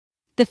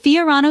The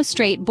Fiorano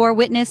Straight bore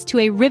witness to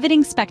a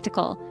riveting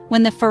spectacle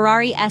when the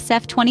Ferrari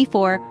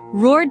SF-24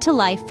 roared to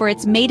life for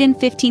its maiden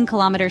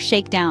 15-kilometer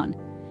shakedown.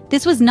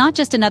 This was not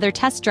just another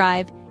test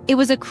drive, it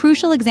was a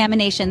crucial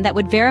examination that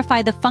would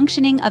verify the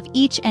functioning of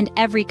each and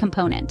every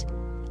component.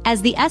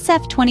 As the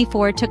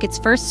SF-24 took its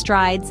first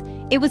strides,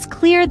 it was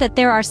clear that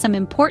there are some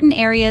important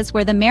areas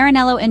where the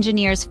Maranello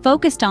engineers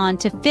focused on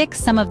to fix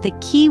some of the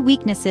key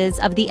weaknesses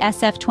of the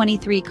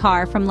SF-23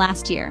 car from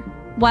last year.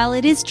 While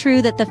it is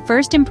true that the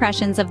first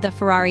impressions of the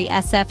Ferrari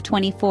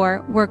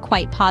SF-24 were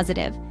quite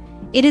positive,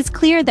 it is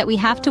clear that we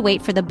have to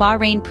wait for the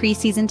Bahrain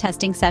pre-season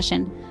testing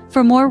session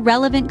for more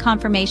relevant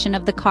confirmation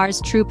of the car's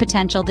true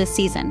potential this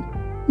season.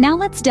 Now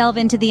let's delve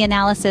into the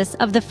analysis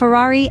of the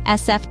Ferrari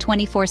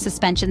SF-24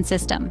 suspension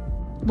system.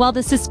 While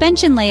the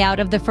suspension layout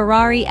of the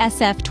Ferrari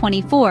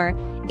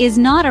SF-24 is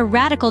not a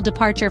radical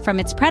departure from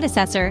its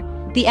predecessor,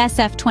 the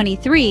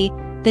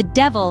SF-23, the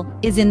devil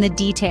is in the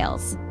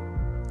details.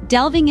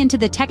 Delving into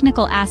the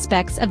technical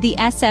aspects of the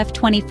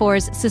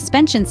SF-24's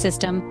suspension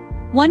system,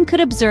 one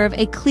could observe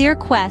a clear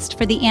quest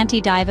for the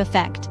anti-dive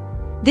effect.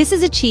 This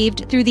is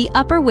achieved through the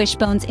upper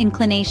wishbone's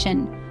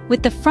inclination,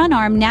 with the front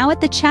arm now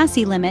at the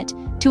chassis limit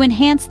to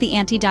enhance the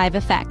anti-dive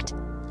effect.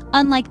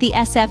 Unlike the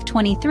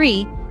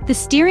SF-23, the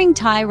steering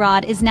tie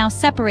rod is now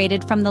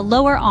separated from the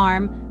lower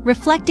arm,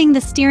 reflecting the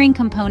steering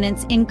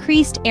component's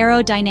increased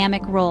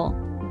aerodynamic role.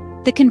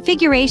 The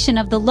configuration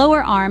of the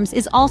lower arms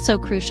is also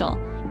crucial,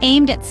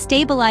 aimed at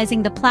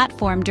stabilizing the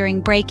platform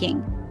during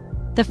braking.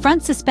 The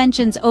front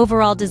suspension's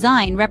overall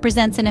design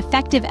represents an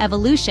effective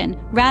evolution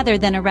rather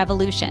than a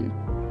revolution.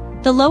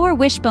 The lower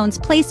wishbone's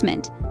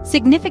placement,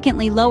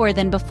 significantly lower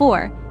than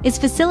before, is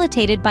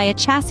facilitated by a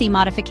chassis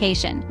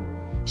modification.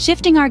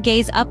 Shifting our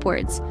gaze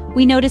upwards,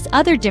 we notice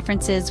other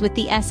differences with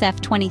the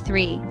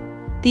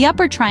SF-23. The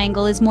upper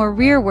triangle is more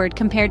rearward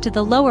compared to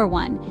the lower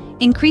one,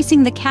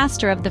 increasing the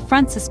caster of the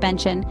front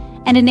suspension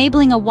and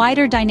enabling a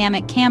wider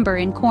dynamic camber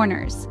in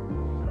corners.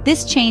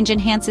 This change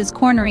enhances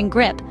cornering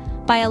grip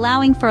by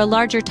allowing for a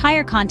larger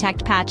tire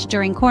contact patch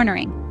during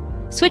cornering.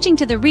 Switching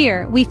to the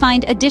rear, we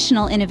find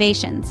additional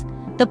innovations.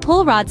 The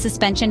pull rod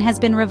suspension has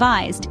been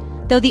revised,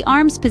 though the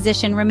arm's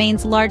position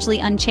remains largely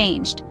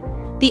unchanged.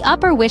 The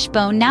upper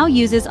wishbone now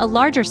uses a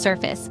larger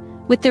surface,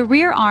 with the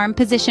rear arm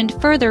positioned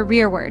further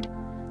rearward.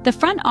 The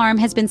front arm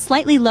has been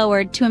slightly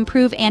lowered to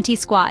improve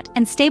anti-squat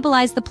and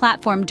stabilize the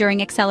platform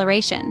during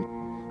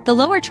acceleration. The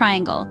lower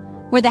triangle,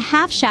 where the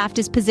half shaft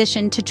is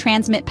positioned to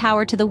transmit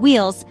power to the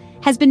wheels,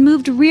 has been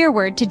moved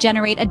rearward to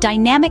generate a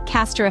dynamic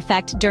caster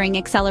effect during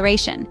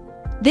acceleration.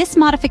 This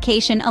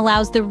modification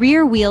allows the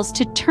rear wheels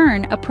to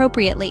turn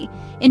appropriately,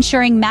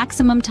 ensuring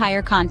maximum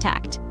tire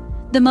contact.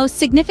 The most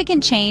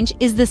significant change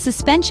is the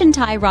suspension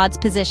tie rod's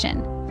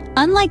position.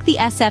 Unlike the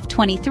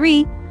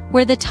SF-23,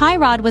 where the tie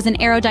rod was an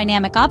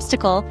aerodynamic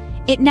obstacle,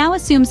 it now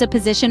assumes a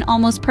position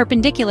almost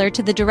perpendicular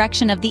to the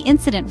direction of the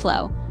incident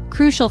flow,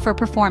 crucial for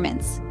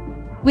performance.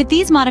 With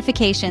these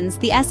modifications,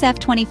 the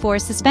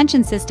SF-24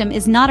 suspension system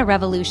is not a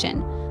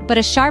revolution, but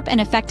a sharp and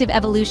effective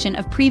evolution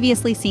of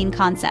previously seen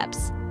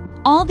concepts.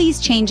 All these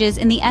changes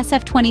in the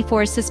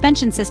SF-24's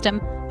suspension system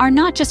are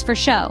not just for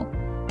show.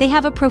 They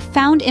have a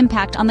profound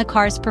impact on the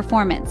car's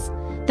performance.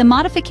 The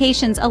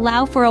modifications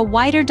allow for a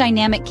wider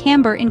dynamic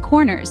camber in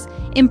corners,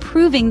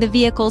 improving the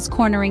vehicle's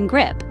cornering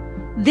grip.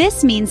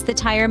 This means the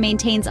tire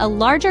maintains a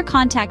larger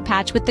contact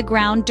patch with the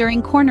ground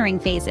during cornering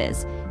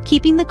phases,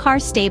 keeping the car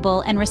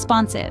stable and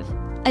responsive.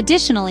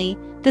 Additionally,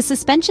 the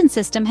suspension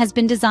system has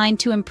been designed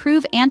to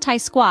improve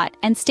anti-squat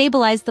and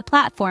stabilize the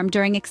platform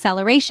during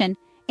acceleration,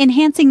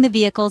 enhancing the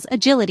vehicle's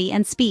agility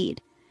and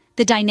speed.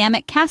 The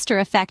dynamic caster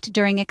effect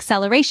during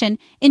acceleration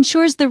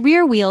ensures the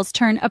rear wheels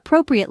turn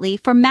appropriately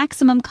for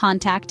maximum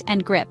contact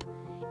and grip.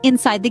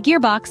 Inside the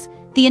gearbox,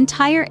 the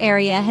entire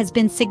area has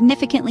been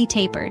significantly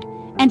tapered,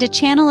 and a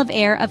channel of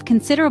air of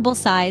considerable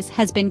size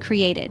has been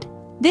created.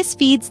 This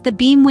feeds the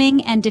beam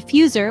wing and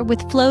diffuser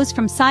with flows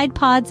from side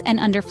pods and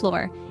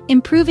underfloor,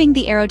 improving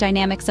the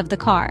aerodynamics of the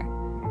car.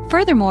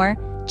 Furthermore,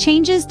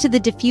 changes to the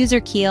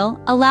diffuser keel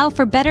allow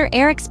for better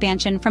air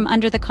expansion from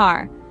under the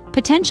car,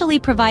 potentially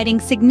providing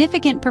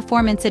significant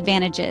performance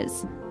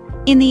advantages.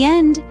 In the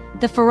end,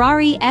 the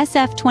Ferrari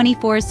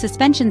SF-24's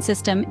suspension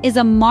system is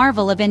a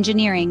marvel of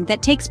engineering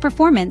that takes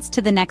performance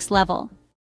to the next level.